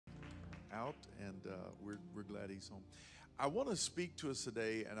out, and we're glad he's home. I want to speak to us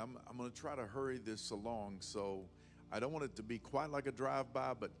today, and I'm going to try to hurry this along, so I don't want it to be quite like a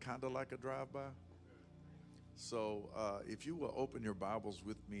drive-by, but kind of like a drive-by. So if you will open your Bibles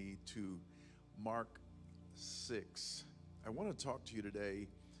with me to Mark 6. I want to talk to you today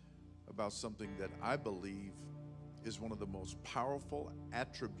about something that I believe is one of the most powerful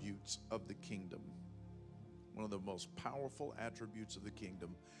attributes of the kingdom. One of the most powerful attributes of the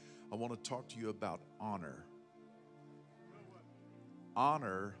kingdom. I want to talk to you about honor.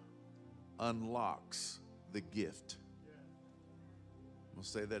 Honor unlocks the gift. I'm going to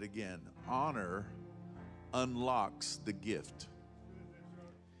say that again. Honor unlocks the gift.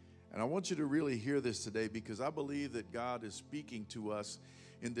 And I want you to really hear this today, because I believe that God is speaking to us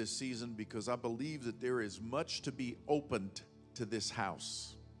in this season, because I believe that there is much to be opened to this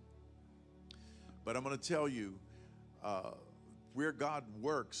house. But I'm going to tell you, where God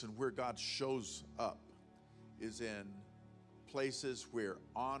works and where God shows up is in places where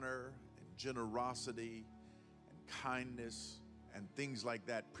honor and generosity and kindness and things like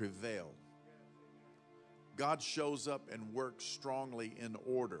that prevail. God shows up and works strongly in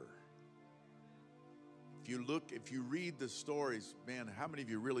order. If you read the stories, man, how many of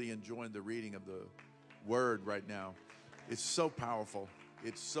you really enjoying the reading of the word right now? It's so powerful.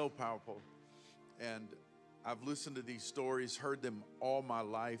 It's so powerful. And I've listened to these stories, heard them all my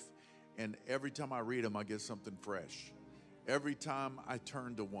life, and every time I read them, I get something fresh. Every time I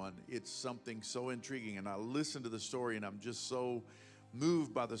turn to one, it's something so intriguing. And I listen to the story, and I'm just so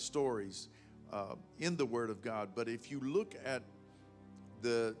moved by the stories in the Word of God. But if you look at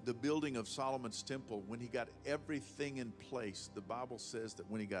the building of Solomon's temple, when he got everything in place, the Bible says that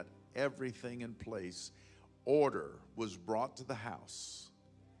when he got everything in place, order was brought to the house.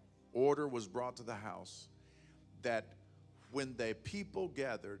 Order was brought to the house, that when the people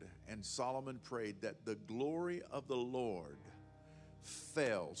gathered and Solomon prayed, that the glory of the Lord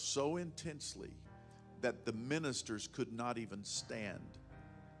fell so intensely that the ministers could not even stand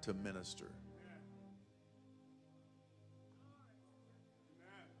to minister.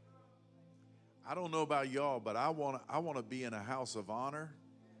 I don't know about y'all, but I want to be in a house of honor.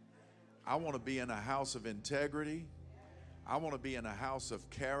 I want to be in a house of integrity. I want to be in a house of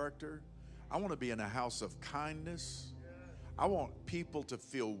character. I want to be in a house of kindness. I want people to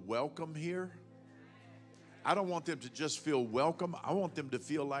feel welcome here. I don't want them to just feel welcome. I want them to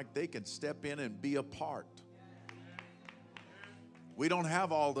feel like they can step in and be a part. We don't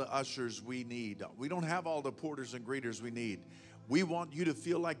have all the ushers we need. We don't have all the porters and greeters we need. We want you to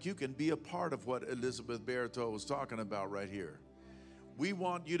feel like you can be a part of what Elizabeth Barreto was talking about right here. We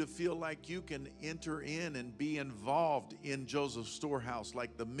want you to feel like you can enter in and be involved in Joseph's storehouse,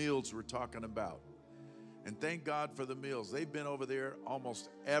 like the meals we're talking about. And thank God for the meals. They've been over there almost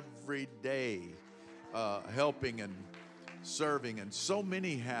every day helping and serving, and so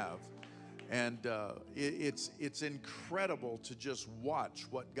many have. And it's incredible to just watch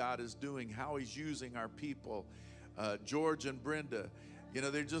what God is doing, how he's using our people. George and Brenda, you know,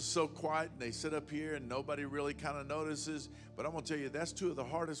 they're just so quiet, and they sit up here and nobody really kind of notices. But I'm going to tell you, that's two of the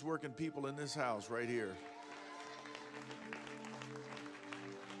hardest working people in this house right here.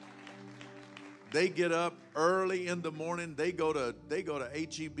 They get up early in the morning. They go to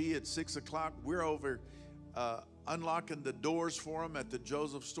HEB at 6 o'clock. We're over unlocking the doors for them at the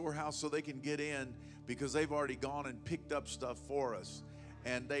Joseph storehouse so they can get in, because they've already gone and picked up stuff for us.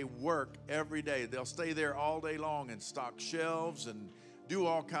 And they work every day. They'll stay there all day long and stock shelves and do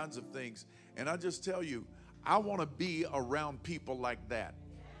all kinds of things. And I just tell you, I want to be around people like that.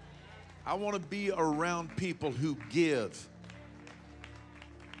 I want to be around people who give.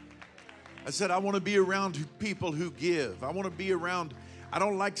 I said, I want to be around people who give. I want to be around, I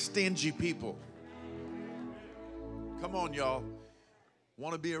don't like stingy people. Come on, y'all. I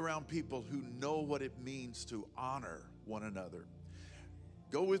want to be around people who know what it means to honor one another.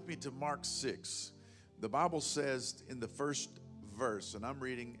 Go with me to Mark 6. The Bible says in the first verse, and I'm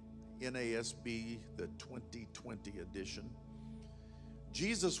reading NASB, the 2020 edition.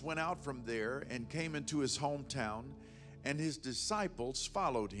 Jesus went out from there and came into his hometown, and his disciples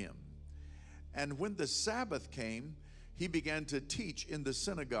followed him. And when the Sabbath came, he began to teach in the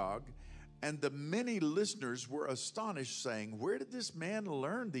synagogue, and the many listeners were astonished, saying, "Where did this man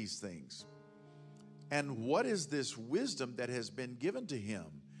learn these things? And what is this wisdom that has been given to him?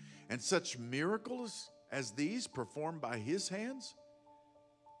 And such miracles as these performed by his hands?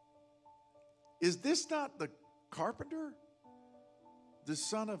 Is this not the carpenter, the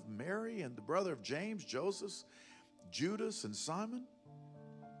son of Mary, and the brother of James, Joseph, Judas, and Simon?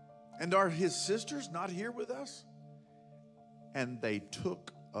 And are his sisters not here with us?" And they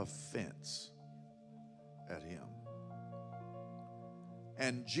took offense at him.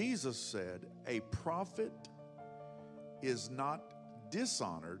 And Jesus said, a prophet is not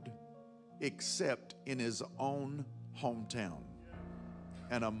dishonored except in his own hometown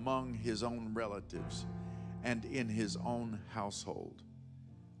and among his own relatives and in his own household.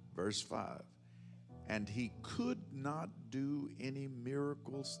 Verse 5, and he could not do any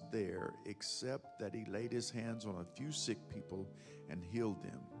miracles there except that he laid his hands on a few sick people and healed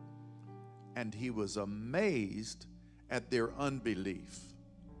them. And he was amazed at their unbelief.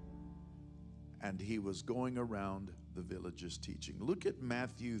 And he was going around the villages teaching. Look at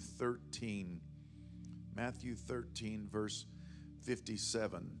Matthew 13. Matthew 13, verse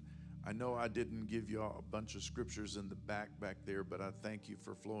 57. I know I didn't give you all a bunch of scriptures in the back there, but I thank you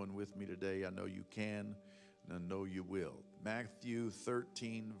for flowing with me today. I know you can, and I know you will. Matthew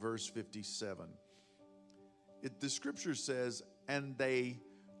 13, verse 57. The scripture says, and they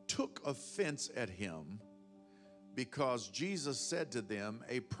took offense at him because Jesus said to them,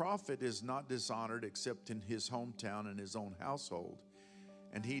 a prophet is not dishonored except in his hometown and his own household.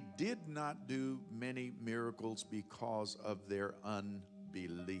 And he did not do many miracles because of their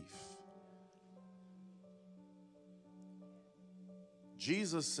unbelief.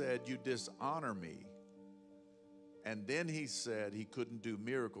 Jesus said, you dishonor me. And then he said he couldn't do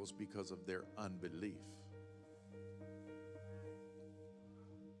miracles because of their unbelief.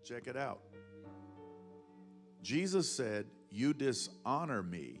 Check it out. Jesus said, you dishonor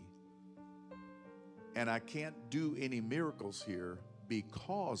me, and I can't do any miracles here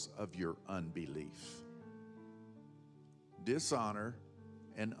because of your unbelief. Dishonor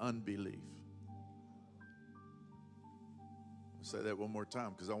and unbelief. I'll say that one more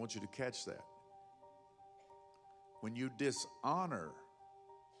time because I want you to catch that. When you dishonor,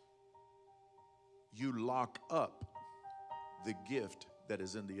 you lock up the gift that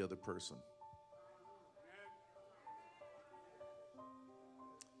is in the other person.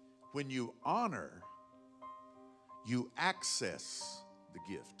 When you honor, you access the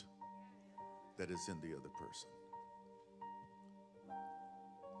gift that is in the other person.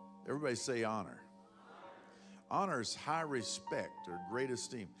 Everybody say honor. Honor is high respect or great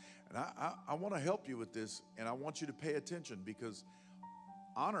esteem. And I want to help you with this, and I want you to pay attention because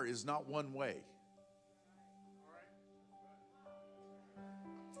honor is not one way.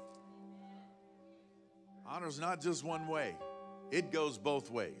 Honor is not just one way. It goes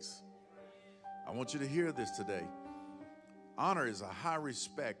both ways. I want you to hear this today. Honor is a high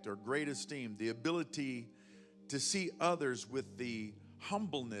respect or great esteem, the ability to see others with the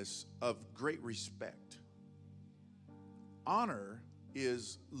humbleness of great respect. Honor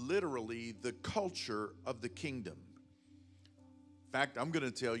is literally the culture of the kingdom. In fact, I'm going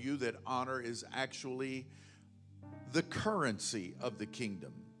to tell you that honor is actually the currency of the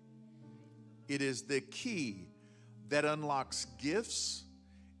kingdom. It is the key that unlocks gifts,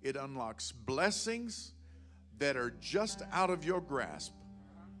 it unlocks blessings that are just out of your grasp.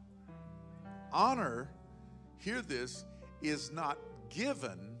 Honor, hear this, is not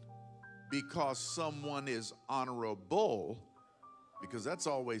given because someone is honorable, because that's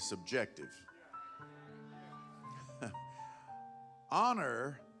always subjective.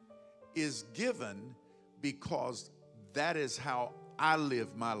 Honor is given because that is how I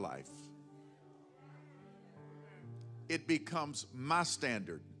live my life. It becomes my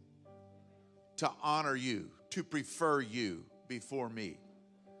standard to honor you, to prefer you before me.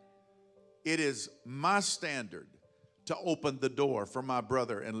 It is my standard to open the door for my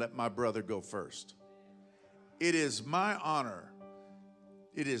brother and let my brother go first. It is my honor.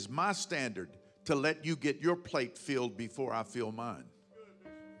 It is my standard to let you get your plate filled before I fill mine.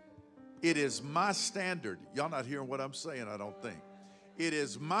 It is my standard. Y'all not hearing what I'm saying, I don't think. It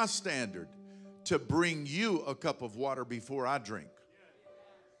is my standard to bring you a cup of water before I drink.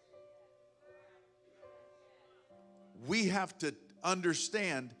 We have to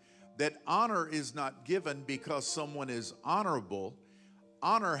understand that honor is not given because someone is honorable.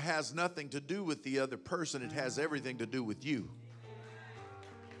 Honor has nothing to do with the other person. It has everything to do with you.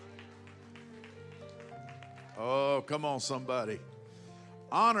 Oh, come on, somebody.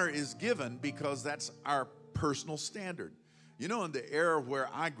 Honor is given because that's our personal standard. You know, in the era where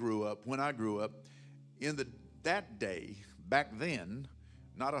I grew up, when I grew up, that day, back then,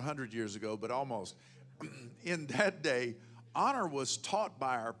 not 100 years ago, but almost, in that day, honor was taught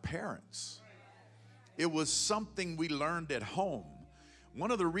by our parents. It was something we learned at home. One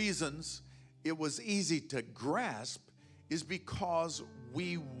of the reasons it was easy to grasp is because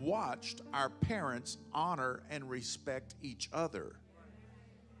we watched our parents honor and respect each other.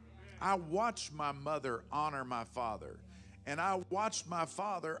 I watched my mother honor my father, And I watched my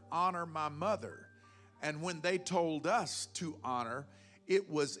father honor my mother. And when they told us to honor, it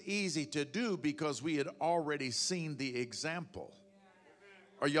was easy to do because we had already seen the example.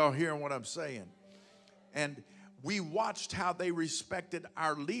 Are y'all hearing what I'm saying? And we watched how they respected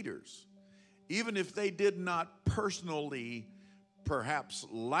our leaders. Even if they did not personally perhaps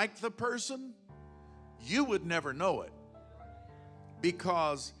like the person, you would never know it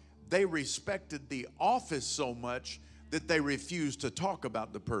because they respected the office so much that they refused to talk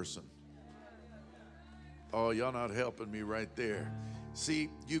about the person. Oh, y'all not helping me right there. See,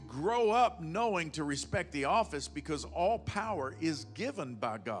 you grow up knowing to respect the office because all power is given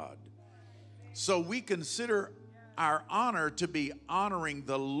by God. So we consider our honor to be honoring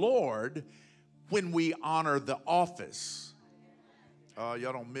the Lord when we honor the office. Oh,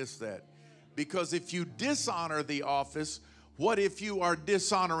 y'all don't miss that. Because if you dishonor the office, what if you are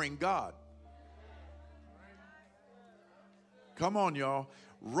dishonoring God? Come on, y'all.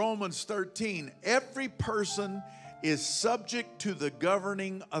 Romans 13, every person is subject to the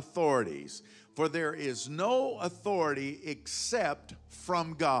governing authorities, for there is no authority except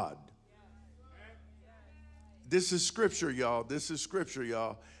from God. This is scripture, y'all. This is scripture,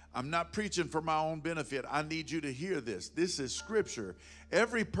 y'all. I'm not preaching for my own benefit. I need you to hear this. This is scripture.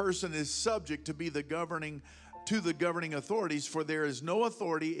 Every person is subject to the governing authorities, for there is no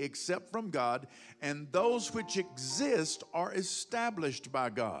authority except from God, and those which exist are established by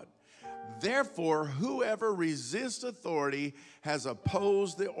God. Therefore, whoever resists authority has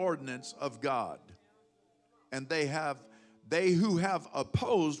opposed the ordinance of God, and they who have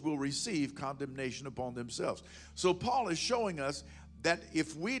opposed will receive condemnation upon themselves. So Paul is showing us that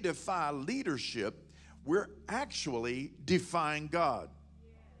if we defy leadership, we're actually defying God.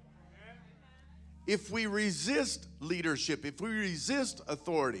 If we resist leadership, if we resist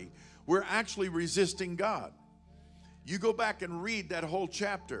authority, we're actually resisting God. You go back and read that whole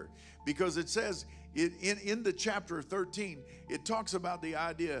chapter, because it says in the chapter 13, it talks about the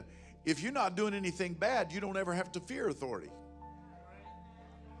idea, if you're not doing anything bad, you don't ever have to fear authority.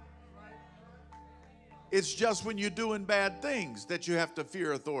 It's just when you're doing bad things that you have to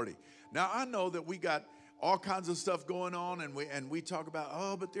fear authority. Now, I know that we got all kinds of stuff going on, and we talk about,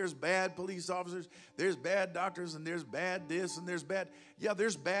 oh, but there's bad police officers, there's bad doctors, and there's bad this, and there's bad. Yeah,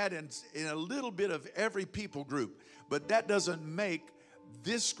 there's bad in a little bit of every people group, but that doesn't make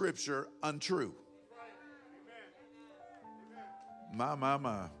this scripture untrue.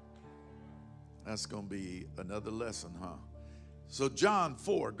 My. That's going to be another lesson, huh? So John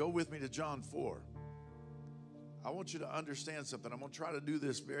 4, go with me to John 4. I want you to understand something. I'm going to try to do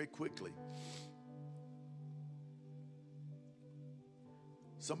this very quickly.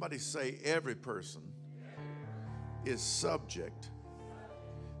 Somebody say, every person is subject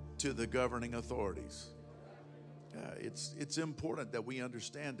to the governing authorities. It's important that we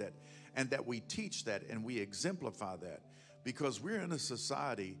understand that and that we teach that and we exemplify that, because we're in a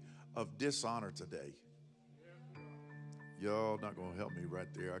society of dishonor today. Y'all not going to help me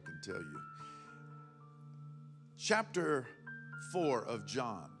right there, I can tell you. Chapter 4 of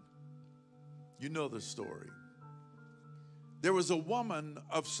John. You know the story. There was a woman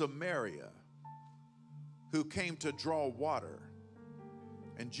of Samaria who came to draw water.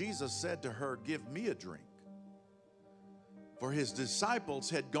 And Jesus said to her, "Give me a drink." For his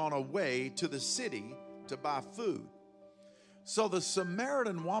disciples had gone away to the city to buy food. So the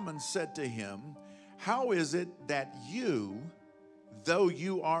Samaritan woman said to him, "How is it that you, though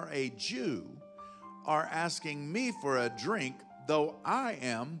you are a Jew, are asking me for a drink, though I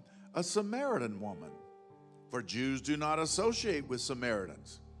am a Samaritan woman? For Jews do not associate with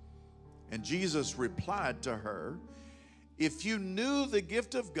Samaritans." And Jesus replied to her, "If you knew the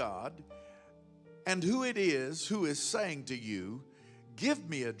gift of God and who it is who is saying to you, 'Give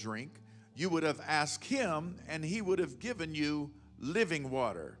me a drink,' you would have asked him, and he would have given you living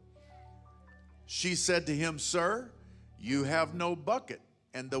water." She said to him, "Sir, you have no bucket,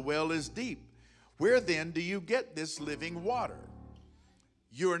 and the well is deep. Where then do you get this living water?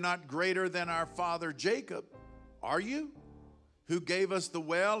 You are not greater than our father Jacob, are you? Who gave us the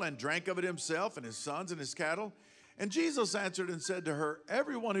well and drank of it himself and his sons and his cattle?" And Jesus answered and said to her,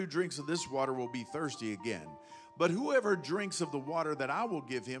 "Everyone who drinks of this water will be thirsty again. But whoever drinks of the water that I will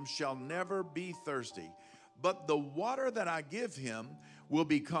give him shall never be thirsty. But the water that I give him will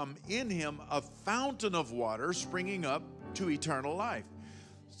become in him a fountain of water springing up to eternal life."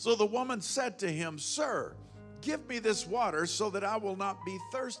 So the woman said to him, "Sir, give me this water so that I will not be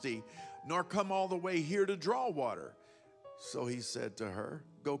thirsty, nor come all the way here to draw water." So he said to her,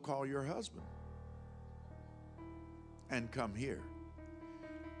 "Go call your husband and come here."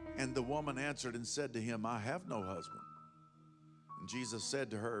 And the woman answered and said to him, "I have no husband." And Jesus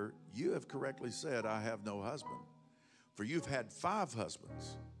said to her, you have correctly said, I have no husband. For you've had 5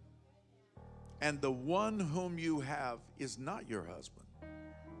 husbands, and the one whom you have is not your husband.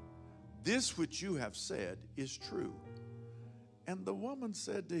 This which you have said is true. And the woman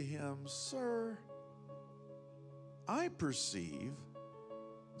said to him, Sir, I perceive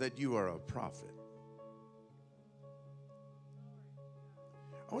that you are a prophet.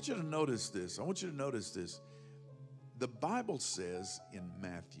 I want you to notice this. I want you to notice this. The Bible says in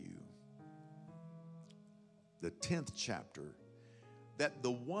Matthew, the 10th chapter, that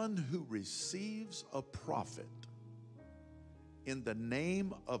the one who receives a prophet in the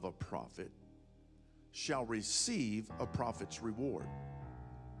name of a prophet shall receive a prophet's reward.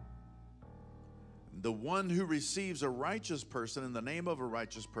 The one who receives a righteous person in the name of a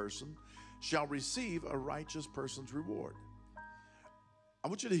righteous person shall receive a righteous person's reward. I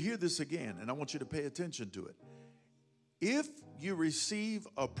want you to hear this again, and I want you to pay attention to it. If you receive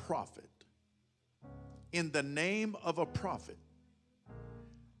a prophet in the name of a prophet,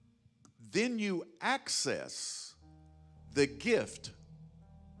 then you access the gift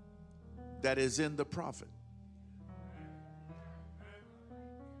that is in the prophet.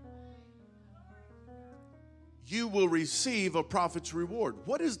 You will receive a prophet's reward.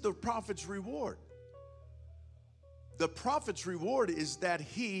 What is the prophet's reward? The prophet's reward is that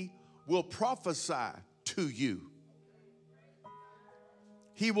he will prophesy to you.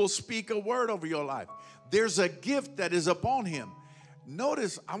 He will speak a word over your life. There's a gift that is upon him.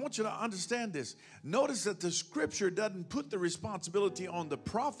 Notice, I want you to understand this. Notice that the scripture doesn't put the responsibility on the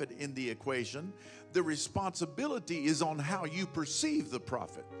prophet in the equation. The responsibility is on how you perceive the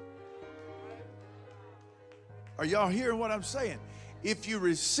prophet. Are y'all hearing what I'm saying? If you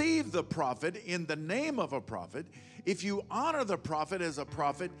receive the prophet in the name of a prophet, if you honor the prophet as a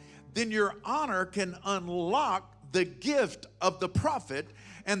prophet, then your honor can unlock the gift of the prophet,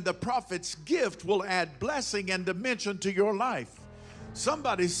 and the prophet's gift will add blessing and dimension to your life.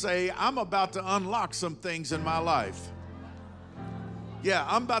 Somebody say, I'm about to unlock some things in my life. Yeah,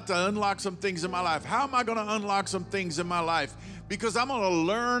 I'm about to unlock some things in my life. How am I going to unlock some things in my life? Because I'm going to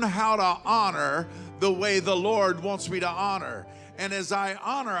learn how to honor the way the Lord wants me to honor. And as I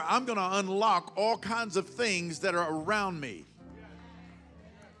honor, I'm going to unlock all kinds of things that are around me.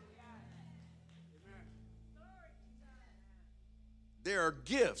 There are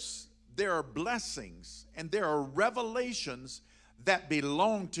gifts, there are blessings, and there are revelations that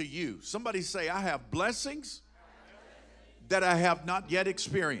belong to you. Somebody say, I have blessings that I have not yet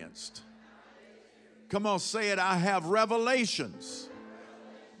experienced. Come on, say it. I have revelations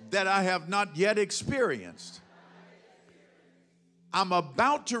that I have not yet experienced. I'm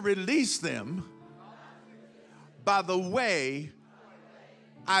about to release them by the way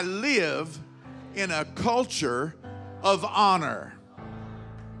I live in a culture of honor.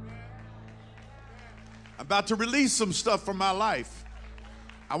 I'm about to release some stuff from my life.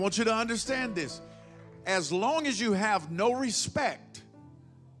 I want you to understand this. As long as you have no respect,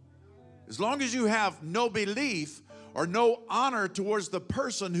 as long as you have no belief or no honor towards the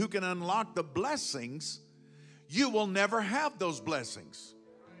person who can unlock the blessings, you will never have those blessings.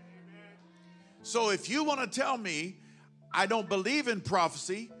 So if you want to tell me, I don't believe in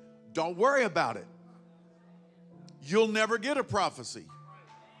prophecy, don't worry about it. You'll never get a prophecy.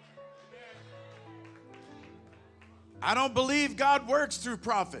 I don't believe God works through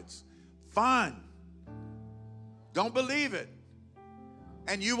prophets. Fine. Don't believe it.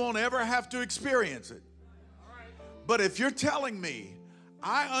 And you won't ever have to experience it. But if you're telling me,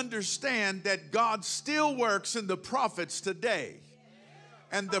 I understand that God still works in the prophets today.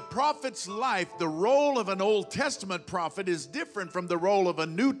 And the prophet's life, the role of an Old Testament prophet is different from the role of a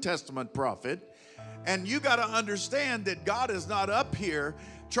New Testament prophet. And you got to understand that God is not up here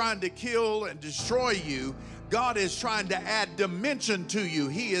trying to kill and destroy you. God is trying to add dimension to you.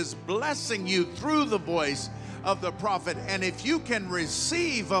 He is blessing you through the voice of the prophet. And if you can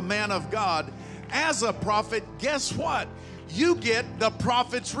receive a man of God as a prophet, guess what? You get the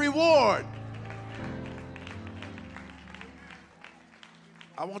prophet's reward.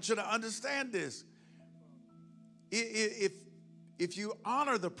 I want you to understand this. If you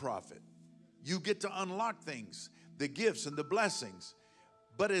honor the prophet, you get to unlock things, the gifts and the blessings.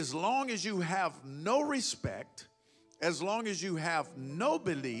 But as long as you have no respect, as long as you have no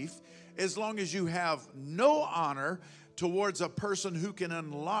belief, as long as you have no honor towards a person who can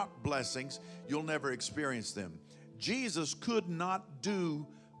unlock blessings, you'll never experience them. Jesus could not do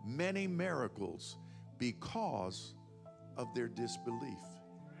many miracles because of their disbelief.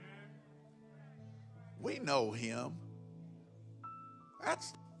 We know him.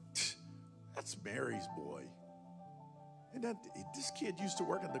 That's Mary's boy. And this kid used to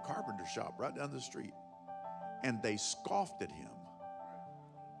work in the carpenter shop right down the street. And they scoffed at him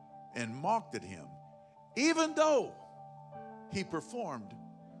and mocked at him, even though he performed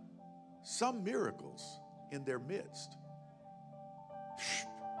some miracles in their midst.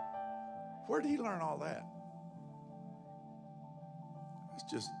 Where did he learn all that?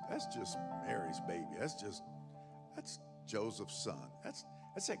 That's just Mary's baby. That's Joseph's son. That's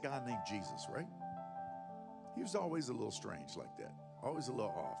that guy named Jesus, right? He was always a little strange like that, always a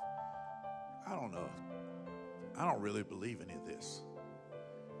little off. I don't know. I don't really believe any of this.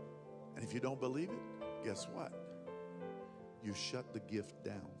 And if you don't believe it, guess what? You shut the gift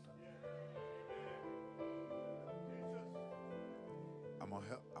down. I'm gonna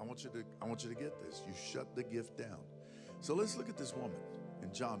help. I want you to get this. You shut the gift down. So let's look at this woman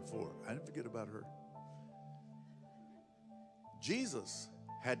in John 4. I didn't forget about her. Jesus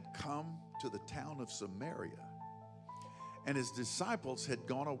had come to the town of Samaria, and his disciples had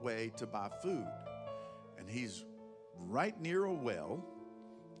gone away to buy food. And he's right near a well,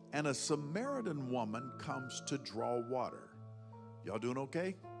 and a Samaritan woman comes to draw water. Y'all doing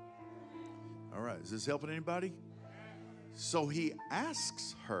okay? All right, is this helping anybody? So he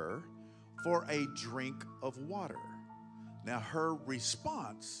asks her for a drink of water. Now, her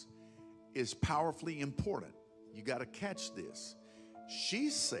response is powerfully important. You got to catch this. She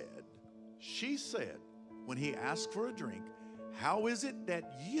said, when he asked for a drink, how is it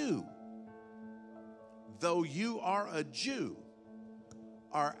that you, though you are a Jew,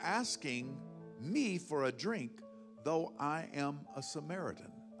 are asking me for a drink, though I am a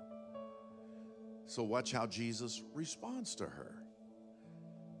Samaritan? So watch how Jesus responds to her.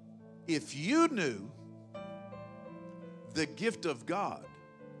 If you knew the gift of God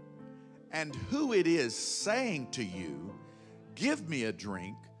and who it is saying to you, give me a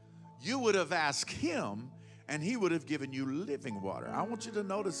drink, you would have asked him and he would have given you living water. I want you to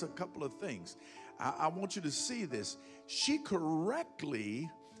notice a couple of things. I want you to see this. She correctly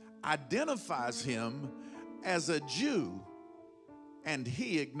identifies him as a Jew, and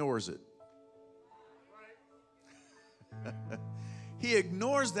he ignores it. He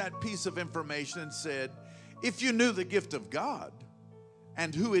ignores that piece of information and said, if you knew the gift of God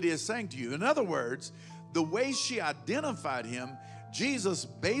and who it is saying to you. In other words, the way she identified him, Jesus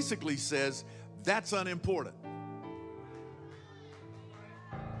basically says, that's unimportant.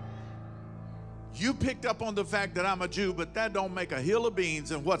 You picked up on the fact that I'm a Jew, but that don't make a hill of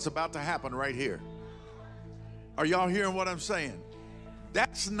beans in what's about to happen right here. Are y'all hearing what I'm saying?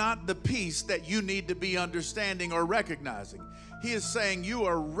 That's not the piece that you need to be understanding or recognizing. He is saying you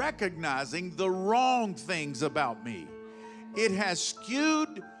are recognizing the wrong things about me. It has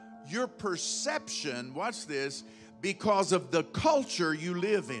skewed your perception, watch this, because of the culture you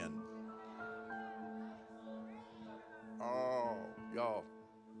live in. Oh, y'all.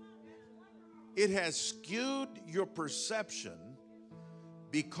 It has skewed your perception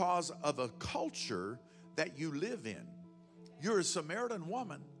because of a culture that you live in. You're a Samaritan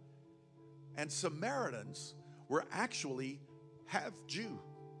woman, and Samaritans were actually half Jew.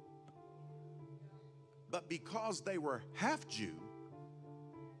 But because they were half Jew,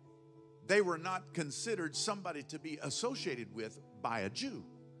 they were not considered somebody to be associated with by a Jew.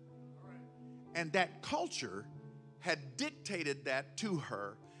 And that culture had dictated that to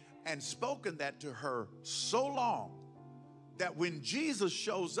her and spoken that to her so long that when Jesus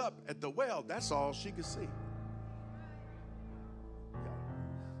shows up at the well, that's all she could see.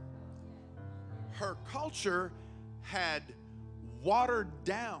 Her culture had watered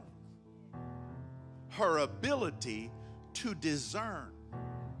down her ability to discern.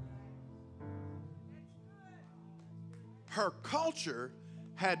 Her culture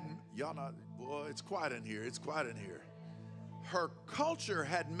had, y'all not, boy, it's quiet in here, it's quiet in here. Her culture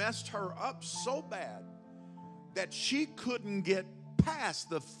had messed her up so bad that she couldn't get past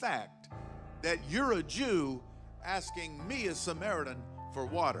the fact that you're a Jew asking me, a Samaritan, for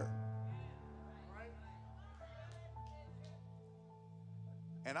water.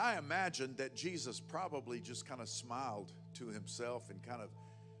 And I imagine that Jesus probably just kind of smiled to himself and kind of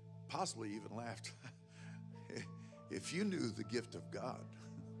possibly even laughed. If you knew the gift of God.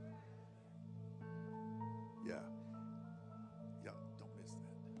 Yeah. Yeah, don't miss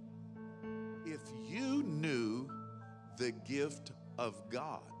that. If you knew the gift of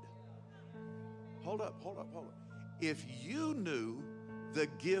God. Hold up. If you knew the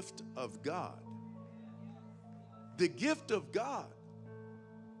gift of God, the gift of God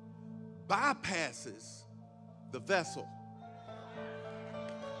bypasses the vessel.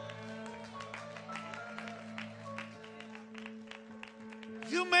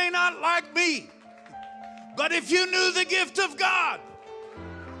 You may not like me, But if you knew the gift of God,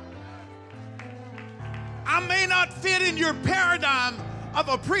 I may not fit in your paradigm of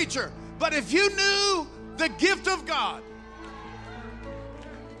a preacher, but if you knew the gift of God,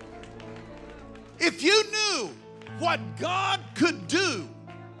 if you knew what God could do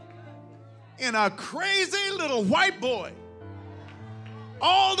in a crazy little white boy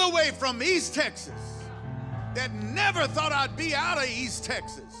all the way from East Texas that never thought I'd be out of East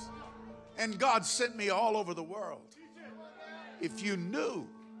Texas, and God sent me all over the world. If you knew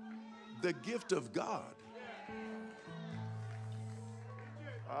the gift of God,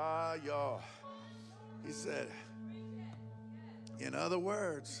 y'all, he said, in other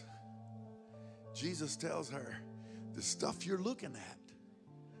words, Jesus tells her, the stuff you're looking at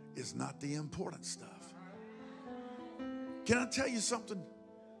is not the important stuff. Can I tell you something?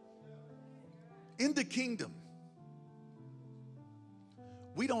 In the kingdom,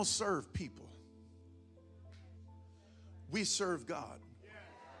 we don't serve people. We serve God.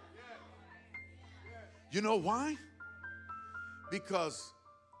 You know why? Because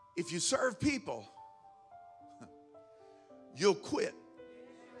if you serve people, you'll quit.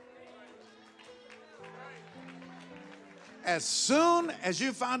 As soon as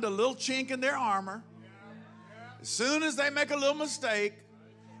you find a little chink in their armor, as soon as they make a little mistake,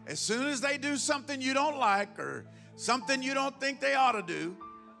 as soon as they do something you don't like or something you don't think they ought to do.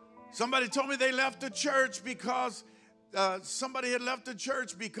 Somebody told me they left the church because somebody had left the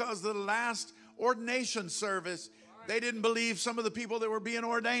church because the last ordination service, they didn't believe some of the people that were being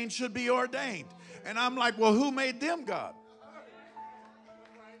ordained should be ordained. And I'm like, well, who made them God?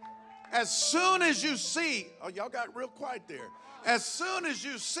 As soon as you see, oh, y'all got real quiet there. As soon as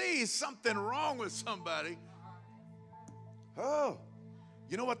you see something wrong with somebody, oh,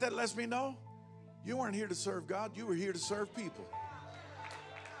 you know what that lets me know? You weren't here to serve God. You were here to serve people.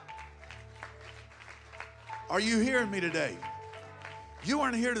 Are you hearing me today? You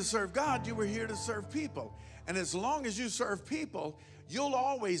weren't here to serve God. You were here to serve people. And as long as you serve people, you'll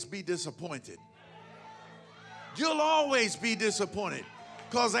always be disappointed. You'll always be disappointed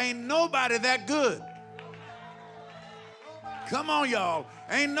because ain't nobody that good. Come on, y'all.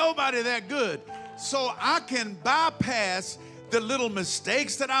 Ain't nobody that good. So I can bypass the little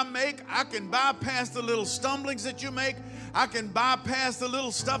mistakes that I make. I can bypass the little stumblings that you make. I can bypass the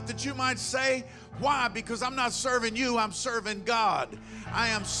little stuff that you might say. Why? Because I'm not serving you, I'm serving God. I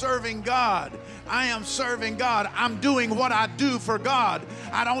am serving God. I am serving God. I'm doing what I do for God.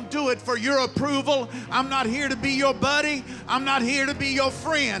 I don't do it for your approval. I'm not here to be your buddy. I'm not here to be your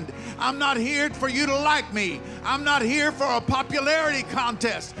friend. I'm not here for you to like me. I'm not here for a popularity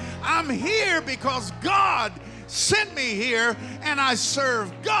contest. I'm here because God sent me here, and I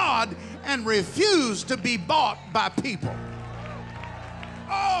serve God and refuse to be bought by people.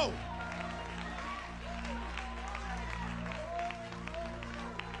 Oh!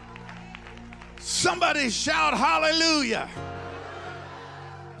 Somebody shout hallelujah.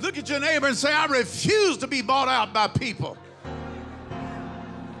 Look at your neighbor and say, I refuse to be bought out by people.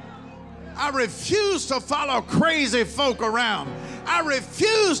 I refuse to follow crazy folk around. I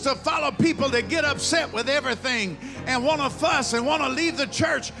refuse to follow people that get upset with everything and want to fuss and want to leave the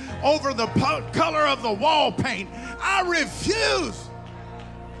church over the color of the wall paint. I refuse.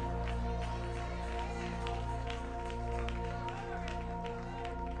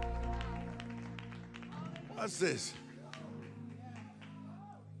 What's this?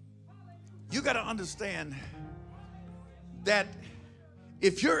 You got to understand that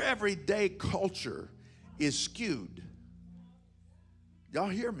if your everyday culture is skewed, y'all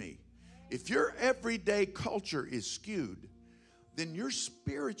hear me? If your everyday culture is skewed, then your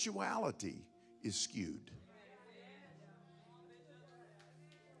spirituality is skewed.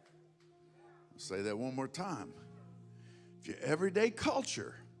 I'll say that one more time. If your everyday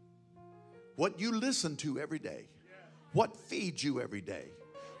culture, what you listen to every day, what feeds you every day,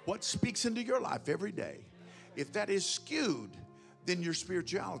 what speaks into your life every day, if that is skewed, then your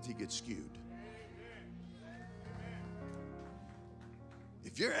spirituality gets skewed.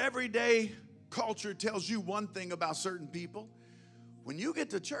 If your everyday culture tells you one thing about certain people, when you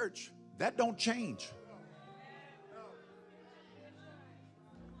get to church, that don't change.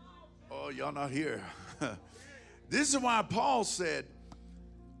 Oh, y'all not here. This is why Paul said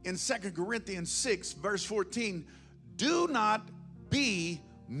in 2 Corinthians 6, verse 14, do not be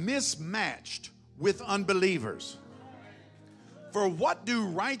mismatched with unbelievers. For what do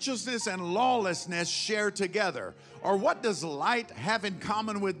righteousness and lawlessness share together? Or what does light have in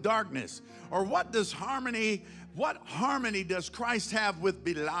common with darkness? Or what harmony does Christ have with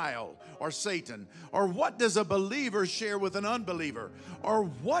Belial or Satan? Or what does a believer share with an unbeliever? Or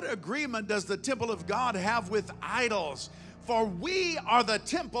what agreement does the temple of God have with idols? For we are the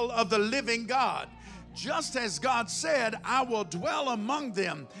temple of the living God. Just as God said, I will dwell among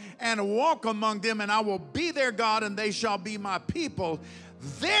them and walk among them, and I will be their God, and they shall be my people.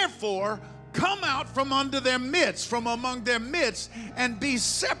 Therefore, come out from under their midst, from among their midst, and be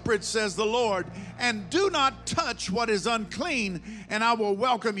separate, says the Lord, and do not touch what is unclean, and I will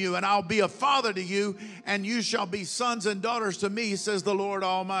welcome you, and I'll be a father to you, and you shall be sons and daughters to me, says the Lord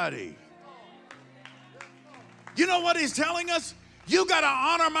Almighty. You know what he's telling us? You got to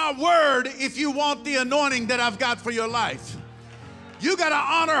honor my word if you want the anointing that I've got for your life. You got to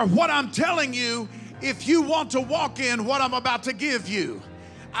honor what I'm telling you if you want to walk in what I'm about to give you.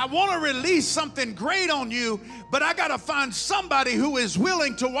 I want to release something great on you, but I got to find somebody who is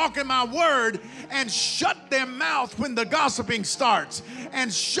willing to walk in my word and shut their mouth when the gossiping starts,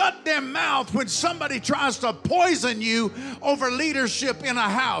 and shut their mouth when somebody tries to poison you over leadership in a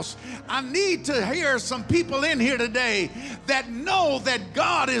house. I need to hear some people in here today that know that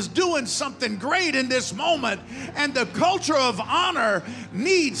God is doing something great in this moment, and the culture of honor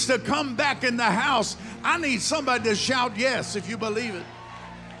needs to come back in the house. I need somebody to shout yes if you believe it.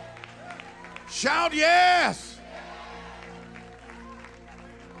 Shout yes.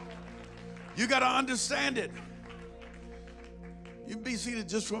 You got to understand it. You be seated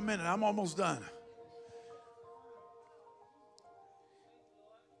just for a minute. I'm almost done.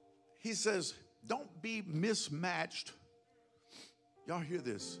 He says, don't be mismatched. Y'all hear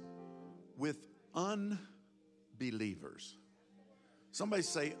this? With unbelievers. Somebody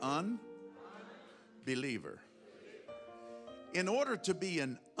say unbeliever. In order to be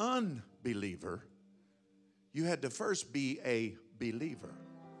an unbeliever, you had to first be a believer.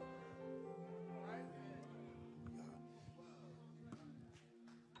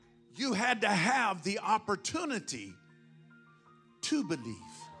 You had to have the opportunity to believe.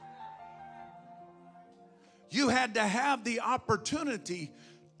 You had to have the opportunity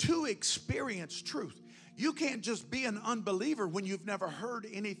to experience truth. You can't just be an unbeliever when you've never heard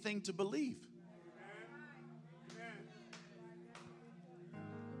anything to believe.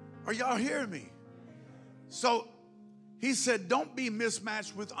 Are y'all hearing me? So he said, don't be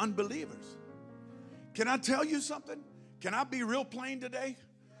mismatched with unbelievers. Can I tell you something? Can I be real plain today?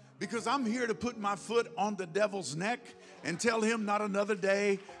 Because I'm here to put my foot on the devil's neck and tell him not another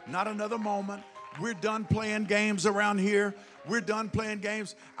day, not another moment. We're done playing games around here. We're done playing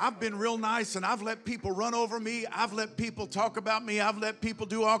games. I've been real nice, and I've let people run over me. I've let people talk about me. I've let people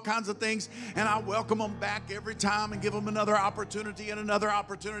do all kinds of things, and I welcome them back every time and give them another opportunity and another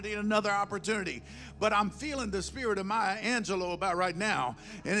opportunity and another opportunity. But I'm feeling the spirit of Maya Angelou about right now,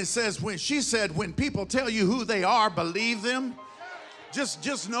 and it says, when she said, when people tell you who they are, believe them.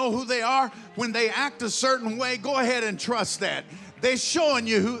 Just know who they are. When they act a certain way, go ahead and trust that. They're showing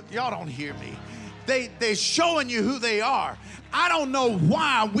you who, y'all don't hear me. They're showing you who they are. I don't know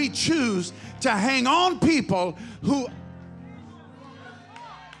why we choose to hang on people who,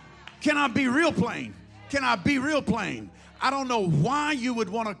 can I be real plain? Can I be real plain? I don't know why you would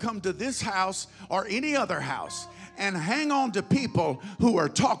want to come to this house or any other house and hang on to people who are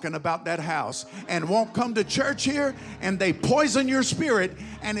talking about that house and won't come to church here, and they poison your spirit,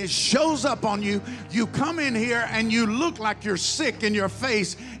 and it shows up on you. You come in here and you look like you're sick in your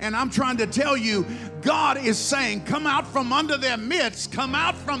face, and I'm trying to tell you, God is saying, come out from under their midst, come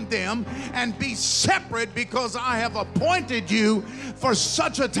out from them and be separate, because I have appointed you for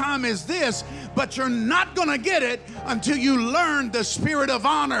such a time as this. But you're not going to get it until you learn the spirit of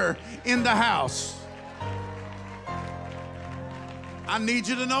honor in the house. I need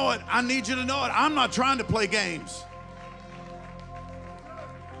you to know it. I need you to know it. I'm not trying to play games.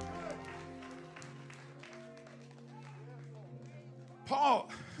 Paul,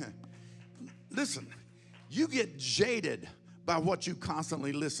 listen, you get jaded by what you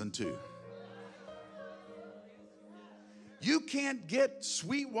constantly listen to. You can't get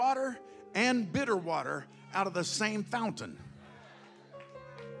sweet water and bitter water out of the same fountain.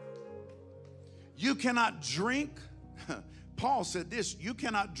 You cannot drink. Paul said this, you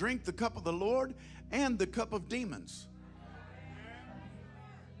cannot drink the cup of the Lord and the cup of demons.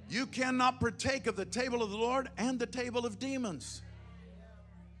 You cannot partake of the table of the Lord and the table of demons.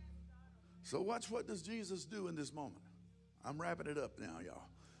 So watch, what does Jesus do in this moment? I'm wrapping it up now, y'all.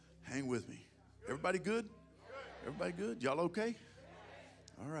 Hang with me. Everybody good? Everybody good? Y'all okay?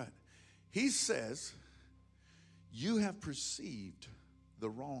 All right. He says, you have perceived the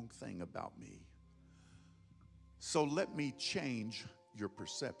wrong thing about me. So let me change your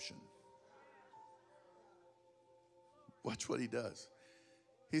perception. Watch what he does.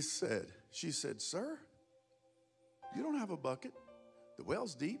 She said, sir, you don't have a bucket. The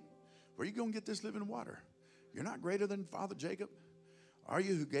well's deep. Where are you going to get this living water? You're not greater than Father Jacob. Are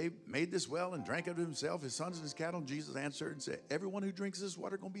you who made this well and drank of it himself, his sons and his cattle? And Jesus answered and said, everyone who drinks this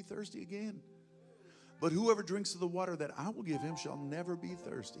water is going to be thirsty again. But whoever drinks of the water that I will give him shall never be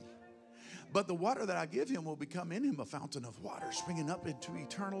thirsty. But the water that I give him will become in him a fountain of water springing up into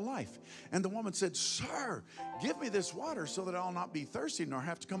eternal life. And the woman said, sir, give me this water so that I'll not be thirsty nor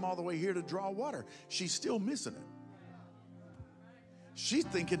have to come all the way here to draw water. She's still missing it. She's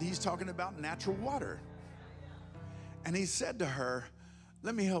thinking he's talking about natural water. And he said to her,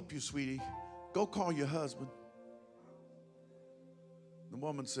 let me help you, sweetie. Go call your husband. The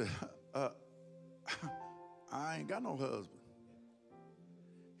woman said, I ain't got no husband.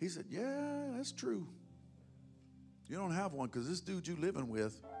 He said, yeah, that's true. You don't have one because this dude you living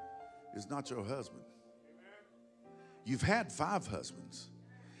with is not your husband. You've had 5 husbands,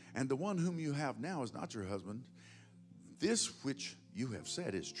 and the one whom you have now is not your husband. This which you have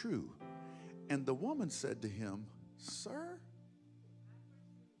said is true. And the woman said to him, sir,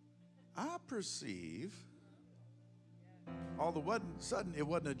 I perceive. All of a sudden, it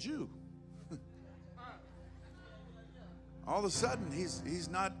wasn't a Jew. All of a sudden, he's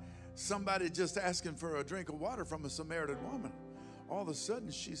not somebody just asking for a drink of water from a Samaritan woman. All of a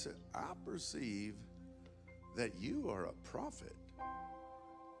sudden, she said, I perceive that you are a prophet.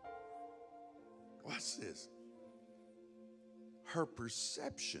 Watch this. Her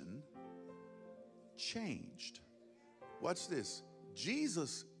perception changed. Watch this.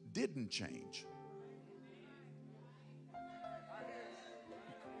 Jesus didn't change.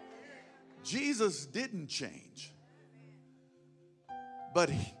 Jesus didn't change. But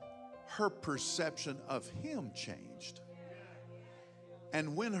her perception of him changed.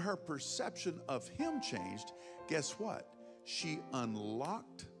 And when her perception of him changed, guess what? She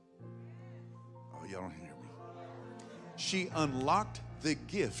unlocked. Oh, y'all don't hear me. She unlocked the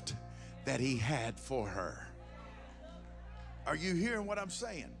gift that he had for her. Are you hearing what I'm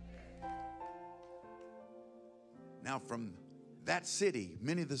saying? Now, from that city,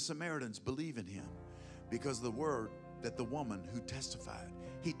 many of the Samaritans believe in him because of the word that the woman who testified,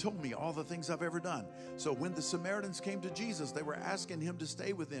 he told me all the things I've ever done. So when the Samaritans came to Jesus, they were asking him to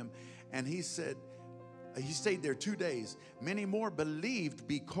stay with them. And he said, he stayed there 2 days. Many more believed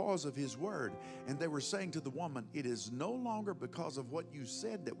because of his word. And they were saying to the woman, it is no longer because of what you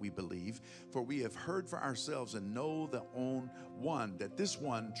said that we believe, for we have heard for ourselves and know the own one, that this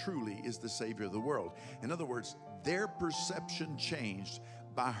one truly is the Savior of the world. In other words, their perception changed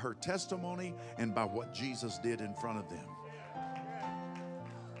by her testimony and by what Jesus did in front of them.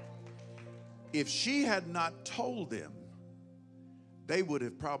 If she had not told them, they would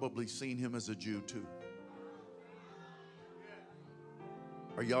have probably seen him as a Jew too.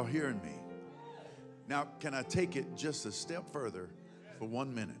 Are y'all hearing me? Now, can I take it just a step further for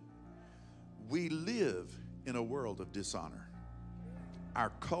 1 minute? We live in a world of dishonor.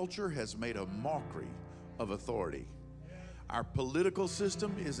 Our culture has made a mockery of authority. Our political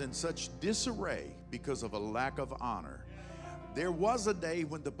system is in such disarray because of a lack of honor. There was a day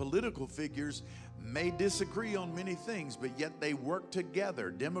when the political figures may disagree on many things, but yet they work together,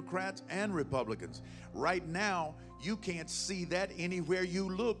 Democrats and Republicans. Right now, you can't see that anywhere you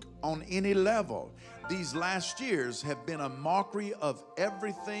look on any level. These last years have been a mockery of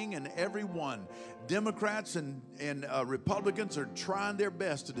everything and everyone. Democrats and Republicans are trying their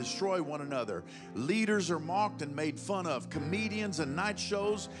best to destroy one another. Leaders are mocked and made fun of. Comedians and night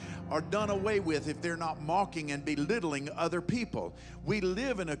shows are done away with if they're not mocking and belittling other people. We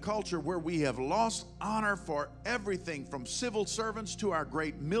live in a culture where we have lost honor for everything from civil servants to our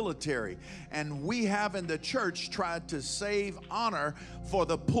great military. And we have in the church tried to save honor for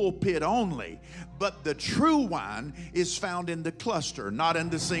the pulpit only. But the true wine is found in the cluster, not in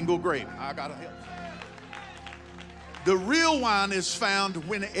the single grape. I gotta help. The real wine is found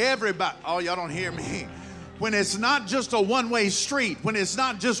when everybody, oh, y'all don't hear me. When it's not just a one-way street, when it's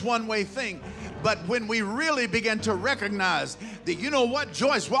not just one-way thing, but when we really begin to recognize that, you know what,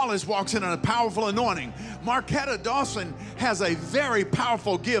 Joyce Wallace walks in on a powerful anointing. Marquetta Dawson has a very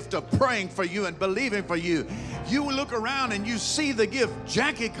powerful gift of praying for you and believing for you. You look around and you see the gift.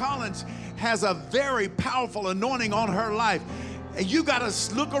 Jackie Collins has a very powerful anointing on her life. And you got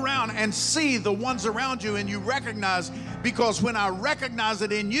to look around and see the ones around you, and you recognize, because when I recognize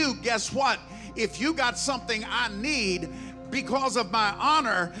it in you, guess what? If you got something I need, Because of my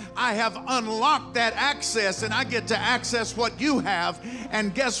honor, I have unlocked that access, and I get to access what you have.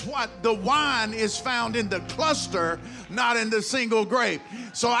 And guess what? The wine is found in the cluster, not in the single grape.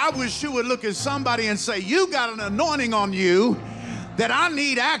 So I wish you would look at somebody and say, you got an anointing on you that I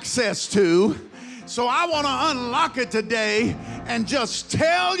need access to. So I want to unlock it today and just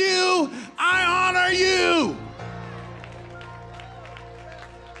tell you, I honor you.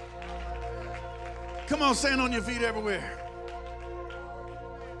 Come on, stand on your feet everywhere.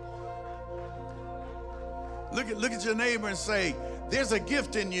 Look at your neighbor and say, there's a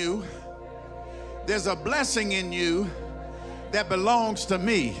gift in you. There's a blessing in you that belongs to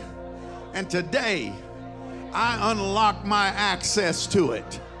me. And today, I unlock my access to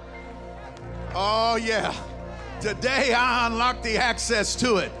it. Oh, yeah. Today, I unlock the access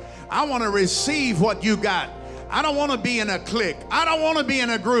to it. I want to receive what you got. I don't want to be in a clique. I don't want to be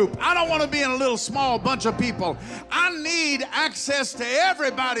in a group. I don't want to be in a little small bunch of people. I need access to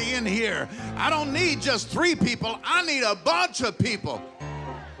everybody in here. I don't need just 3 people. I need a bunch of people.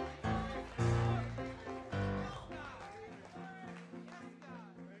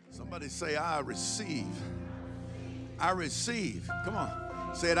 Somebody say, I receive. I receive. Come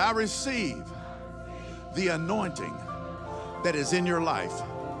on. Say it. I receive the anointing that is in your life.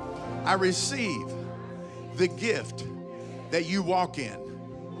 I receive the gift that you walk in.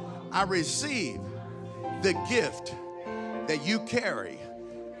 I receive the gift that you carry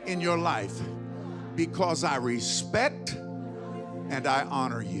in your life because I respect and I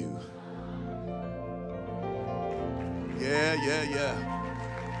honor you. Yeah.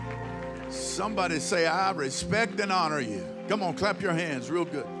 Somebody say, I respect and honor you. Come on, clap your hands real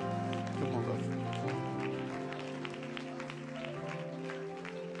good. Come on, brother.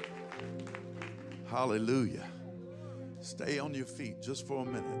 Hallelujah. Stay on your feet just for a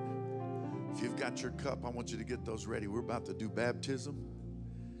minute. If you've got your cup, I want you to get those ready. We're about to do baptism.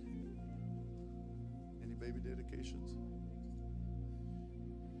 Any baby dedications?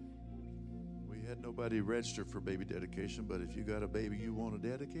 We had nobody register for baby dedication, but if you got a baby you want to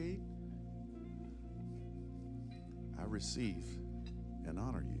dedicate, I receive and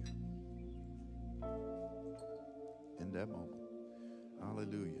honor you in that moment.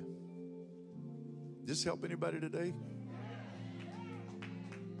 Hallelujah. This help anybody today?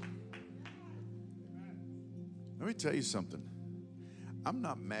 Let me tell you something. I'm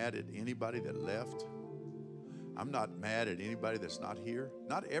not mad at anybody that left. I'm not mad at anybody that's not here.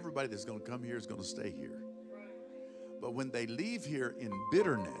 Not everybody that's going to come here is going to stay here. But when they leave here in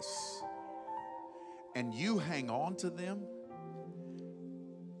bitterness and you hang on to them,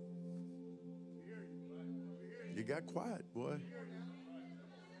 you got quiet, boy.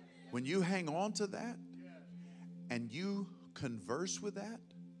 When you hang on to that and you converse with that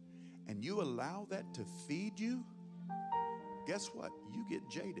and you allow that to feed you, guess what? You get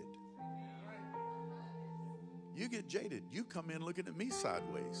jaded. You get jaded. You come in looking at me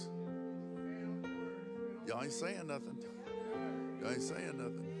sideways. Y'all ain't saying nothing. Y'all ain't saying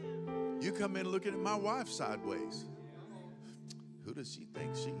nothing. You come in looking at my wife sideways. Who does she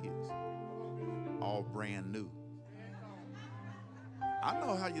think she is? All brand new. I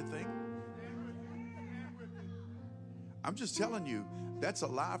know how you think. I'm just telling you, that's a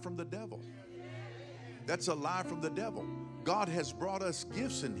lie from the devil. That's a lie from the devil. God has brought us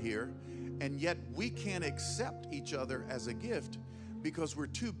gifts in here, and yet we can't accept each other as a gift because we're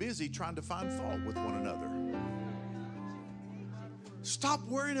too busy trying to find fault with one another. Stop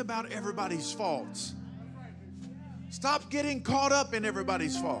worrying about everybody's faults. Stop getting caught up in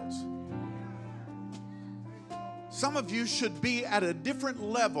everybody's faults. Some of you should be at a different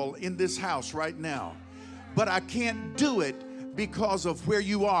level in this house right now, but I can't do it because of where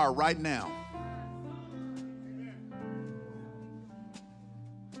you are right now.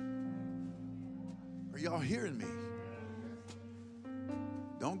 Are y'all hearing me?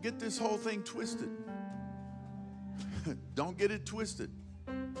 Don't get this whole thing twisted. Don't get it twisted.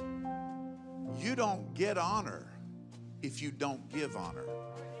 You don't get honor if you don't give honor.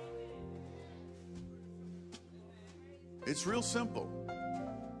 It's real simple.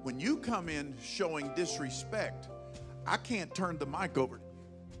 When you come in showing disrespect, I can't turn the mic over.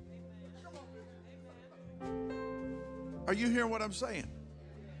 Are you hearing what I'm saying?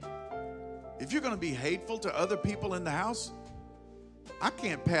 If you're going to be hateful to other people in the house, I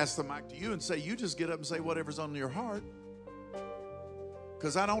can't pass the mic to you and say, you just get up and say whatever's on your heart,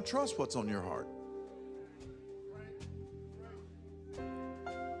 because I don't trust what's on your heart.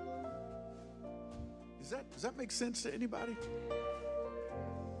 Does that make sense to anybody?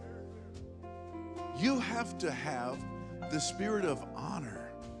 You have to have the spirit of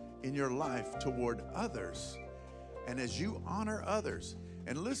honor in your life toward others And as you honor others,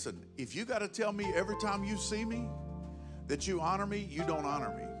 and listen, if you got to tell me every time you see me that you honor me, you don't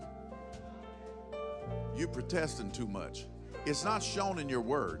honor me. You protesting too much. It's not shown in your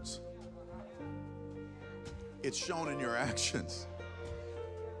words. It's shown in your actions.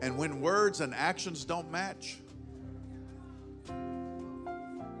 And when words and actions don't match,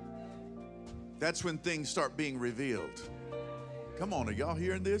 that's when things start being revealed. Come on, are y'all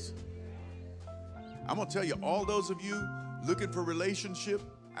hearing this? I'm going to tell you, all those of you looking for relationship,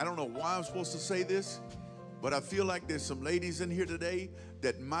 I don't know why I'm supposed to say this, but I feel like there's some ladies in here today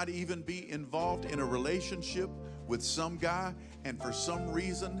that might even be involved in a relationship with some guy, and for some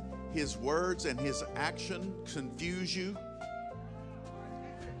reason, his words and his action confuse you.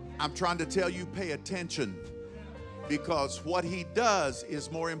 I'm trying to tell you, pay attention, because what he does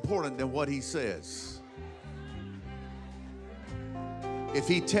is more important than what he says. If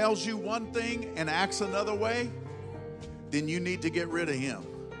he tells you one thing and acts another way, then you need to get rid of him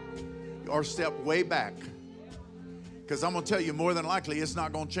or step way back. Because I'm going to tell you, more than likely, it's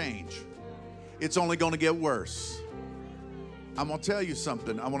not going to change. It's only going to get worse. I'm going to tell you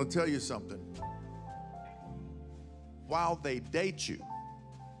something. I want to tell you something. While they date you,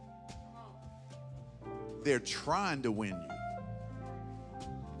 they're trying to win you.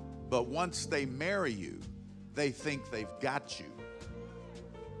 But once they marry you, they think they've got you.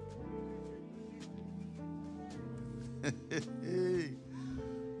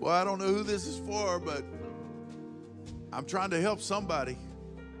 Well, I don't know who this is for, but I'm trying to help somebody.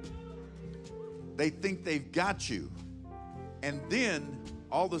 They think they've got you. And then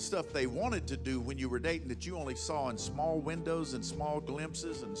all the stuff they wanted to do when you were dating that you only saw in small windows and small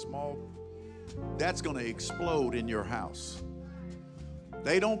glimpses and that's going to explode in your house.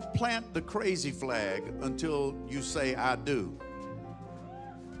 They don't plant the crazy flag until you say, I do.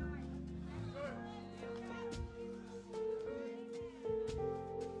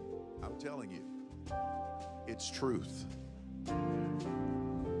 I'm telling you, it's truth.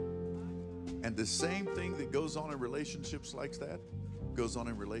 And the same thing that goes on in relationships like that goes on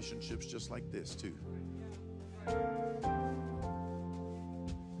in relationships just like this too.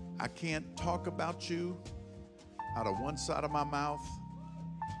 I can't talk about you out of one side of my mouth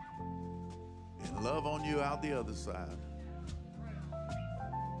and love on you out the other side.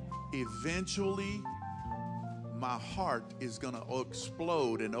 Eventually, my heart is going to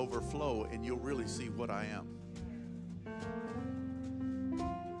explode and overflow, and you'll really see what I am.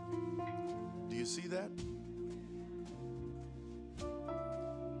 Do you see that?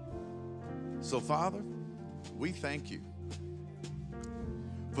 So, Father, we thank you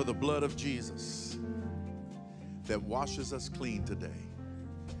for the blood of Jesus that washes us clean today.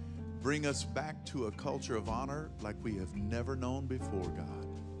 Bring us back to a culture of honor like we have never known before, God.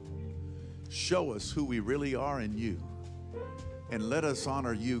 Show us who we really are in you, and let us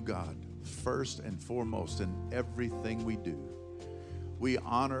honor you, God, first and foremost in everything we do. We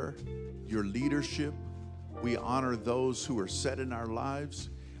honor your leadership. We honor those who are set in our lives.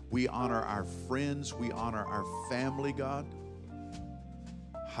 We honor our friends. We honor our family, God.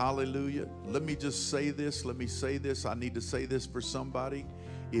 Hallelujah. Let me just say this. Let me say this. I need to say this for somebody.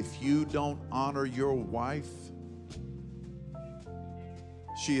 If you don't honor your wife,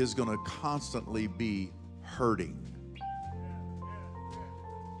 she is going to constantly be hurting.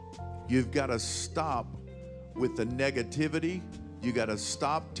 You've got to stop with the negativity. You got to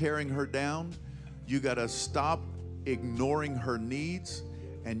stop tearing her down. You got to stop ignoring her needs.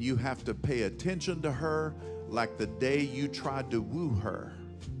 And you have to pay attention to her like the day you tried to woo her.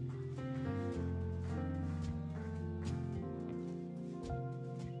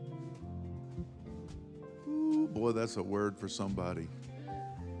 Ooh, boy, that's a word for somebody.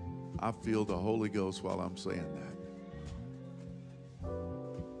 I feel the Holy Ghost while I'm saying that.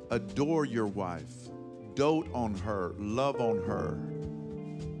 Adore your wife. Dote on her. Love on her.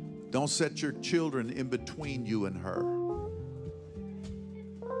 Don't set your children in between you and her.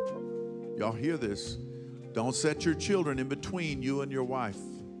 Y'all hear this? Don't set your children in between you and your wife.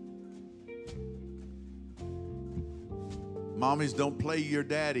 Mommies, don't play your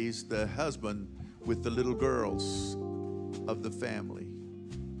daddies, the husband, with the little girls of the family.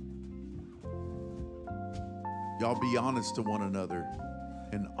 Y'all be honest to one another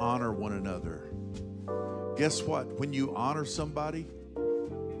and honor one another. Guess what? When you honor somebody,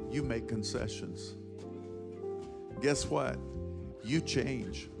 you make concessions. Guess what? You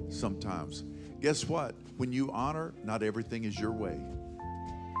change sometimes. Guess what? When you honor, not everything is your way.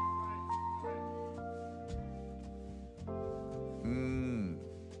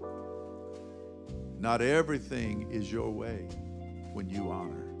 Not everything is your way when you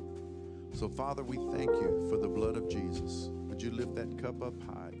honor. So, Father, we thank you for the blood of Jesus. Would you lift that cup up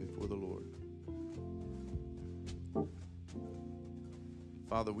high before the Lord?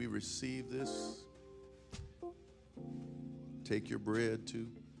 Father, we receive this. Take your bread too.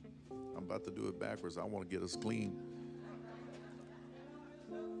 I'm about to do it backwards. I want to get us clean.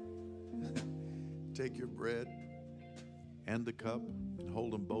 Take your bread and the cup and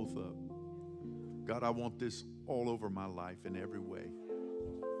hold them both up. God, I want this all over my life in every way.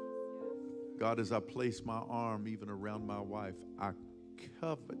 God, as I place my arm even around my wife, I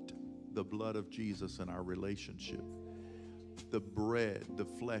covet the blood of Jesus in our relationship. The bread, the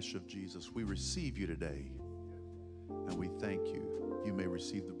flesh of Jesus. We receive you today, and we thank you. You may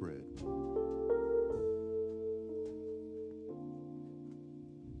receive the bread.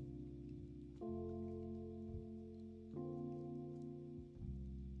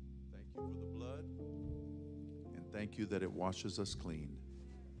 Thank you for the blood, and thank you that it washes us clean.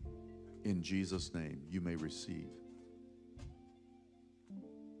 In Jesus' name, you may receive.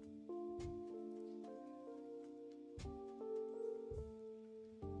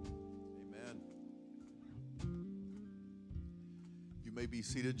 Be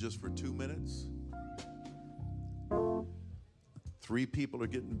seated just for 2 minutes. 3 people are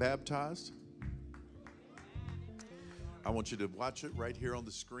getting baptized. I want you to watch it right here on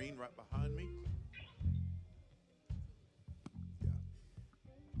the screen right behind me.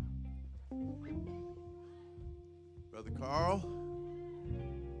 Yeah. Brother Carl,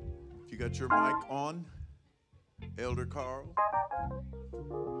 if you got your mic on, Elder Carl.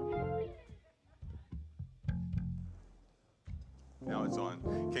 Now it's on.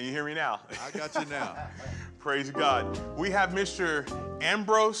 Can you hear me now? I got you now. Praise God. We have Mr.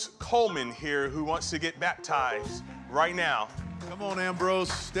 Ambrose Coleman here who wants to get baptized right now. Come on,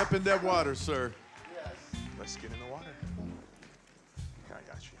 Ambrose. Step in that water, sir. Yes. Let's get in the water. I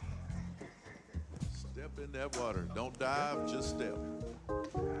got you. Step in that water. Don't dive, just step.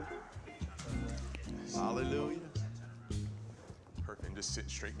 Hallelujah. Perfect. And just sit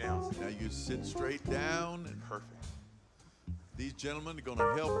straight down. Now you sit straight down. And perfect. These gentlemen are going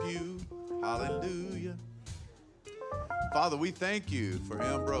to help you. Hallelujah. Father, we thank you for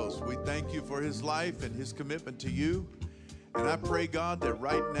Ambrose. We thank you for his life and his commitment to you. And I pray, God, that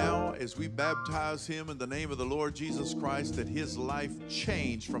right now, as we baptize him in the name of the Lord Jesus Christ, that his life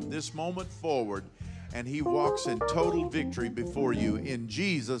change from this moment forward, and he walks in total victory before you. In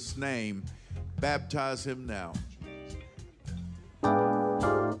Jesus' name, baptize him now.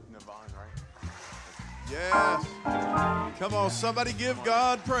 Yes. Come on, somebody give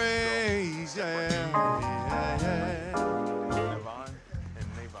God praise. Yeah, yeah, yeah. Navon and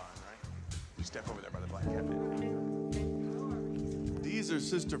Navon, right? You step over there by the black cabinet. These are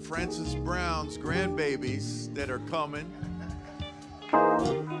Sister Frances Brown's grandbabies that are coming.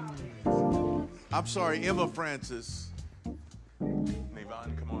 I'm sorry, Emma Francis.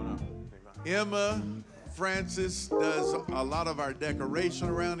 Navon, come on up. Navon. Emma Francis does a lot of our decoration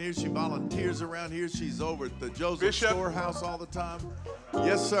around here. She volunteers around here. She's over at the Joseph Bishop, Storehouse all the time.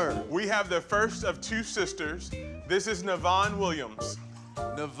 Yes, sir. We have the first of 2 sisters. This is Navon Williams.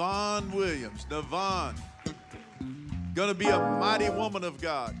 Navon Williams. Navon. Gonna be a mighty woman of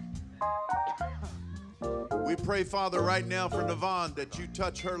God. We pray, Father, right now for Navon that you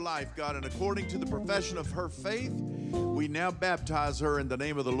touch her life, God, and according to the profession of her faith, we now baptize her in the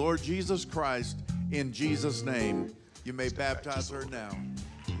name of the Lord Jesus Christ. In Jesus' name, you may baptize her now.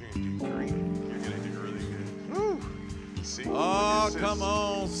 You're going to do great. You're going to do really good. Woo. See? Oh, come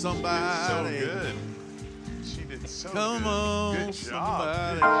on, somebody. So good. She did so good. Come on, good job.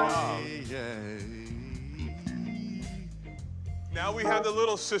 somebody. Good job. Yeah. Now we have the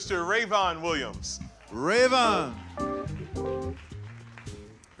little sister, Rayvon Williams. Rayvon.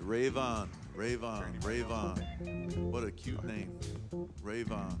 What a cute name.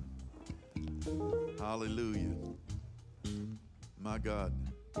 Rayvon. Hallelujah. My God,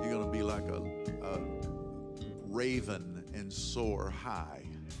 you're going to be like a raven and soar high.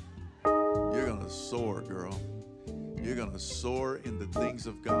 You're going to soar, girl. You're going to soar in the things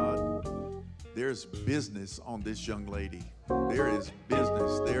of God. There's business on this young lady. There is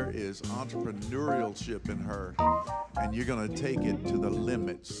business. There is entrepreneurship in her. And you're going to take it to the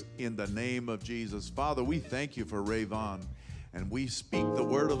limits in the name of Jesus. Father, we thank you for Rayvon. And we speak the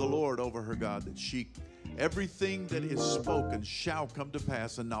word of the Lord over her, God, that everything that is spoken shall come to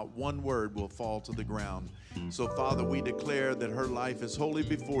pass, and not one word will fall to the ground. So, Father, we declare that her life is holy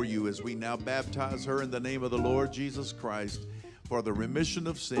before you as we now baptize her in the name of the Lord Jesus Christ for the remission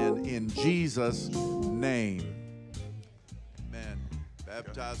of sin in Jesus' name. Amen.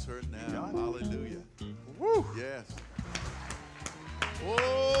 Baptize her now. Hallelujah. Woo. Yes.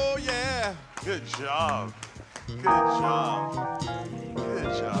 Oh, yeah. Yeah. Good job. Good job. Good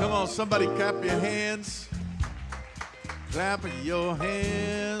job. Come on, somebody clap your hands. Clap your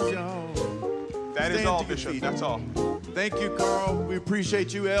hands, y'all. That is all, Bishop. That's all. Thank you, Carl. We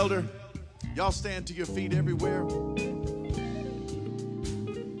appreciate you, Elder. Y'all stand to your feet everywhere.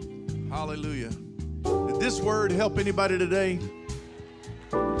 Hallelujah. Did this word help anybody today?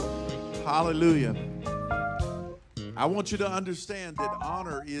 Hallelujah. I want you to understand that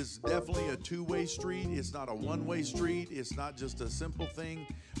honor is definitely a two-way street. It's not a one-way street. It's not just a simple thing,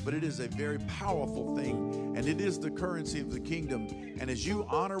 but it is a very powerful thing, and it is the currency of the kingdom. And as you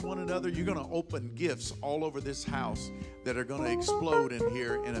honor one another, you're going to open gifts all over this house that are going to explode in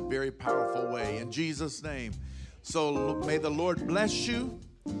here in a very powerful way. In Jesus' name. So may the Lord bless you.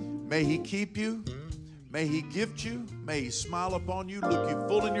 May He keep you. May He gift you. May He smile upon you, look you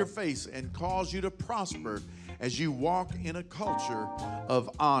full in your face, and cause you to prosper as you walk in a culture of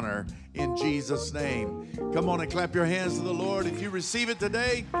honor in Jesus' name. Come on and clap your hands to the Lord if you receive it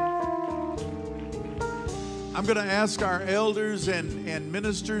today. I'm going to ask our elders and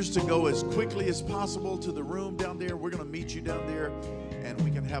ministers to go as quickly as possible to the room down there. We're going to meet you down there, and we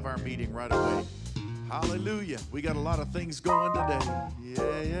can have our meeting right away. Hallelujah. We got a lot of things going today.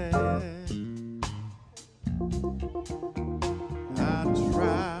 Yeah. I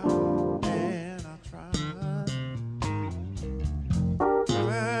try and I try.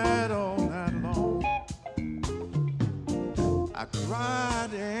 Cried all night long. I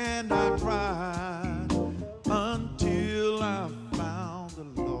cried and I cried.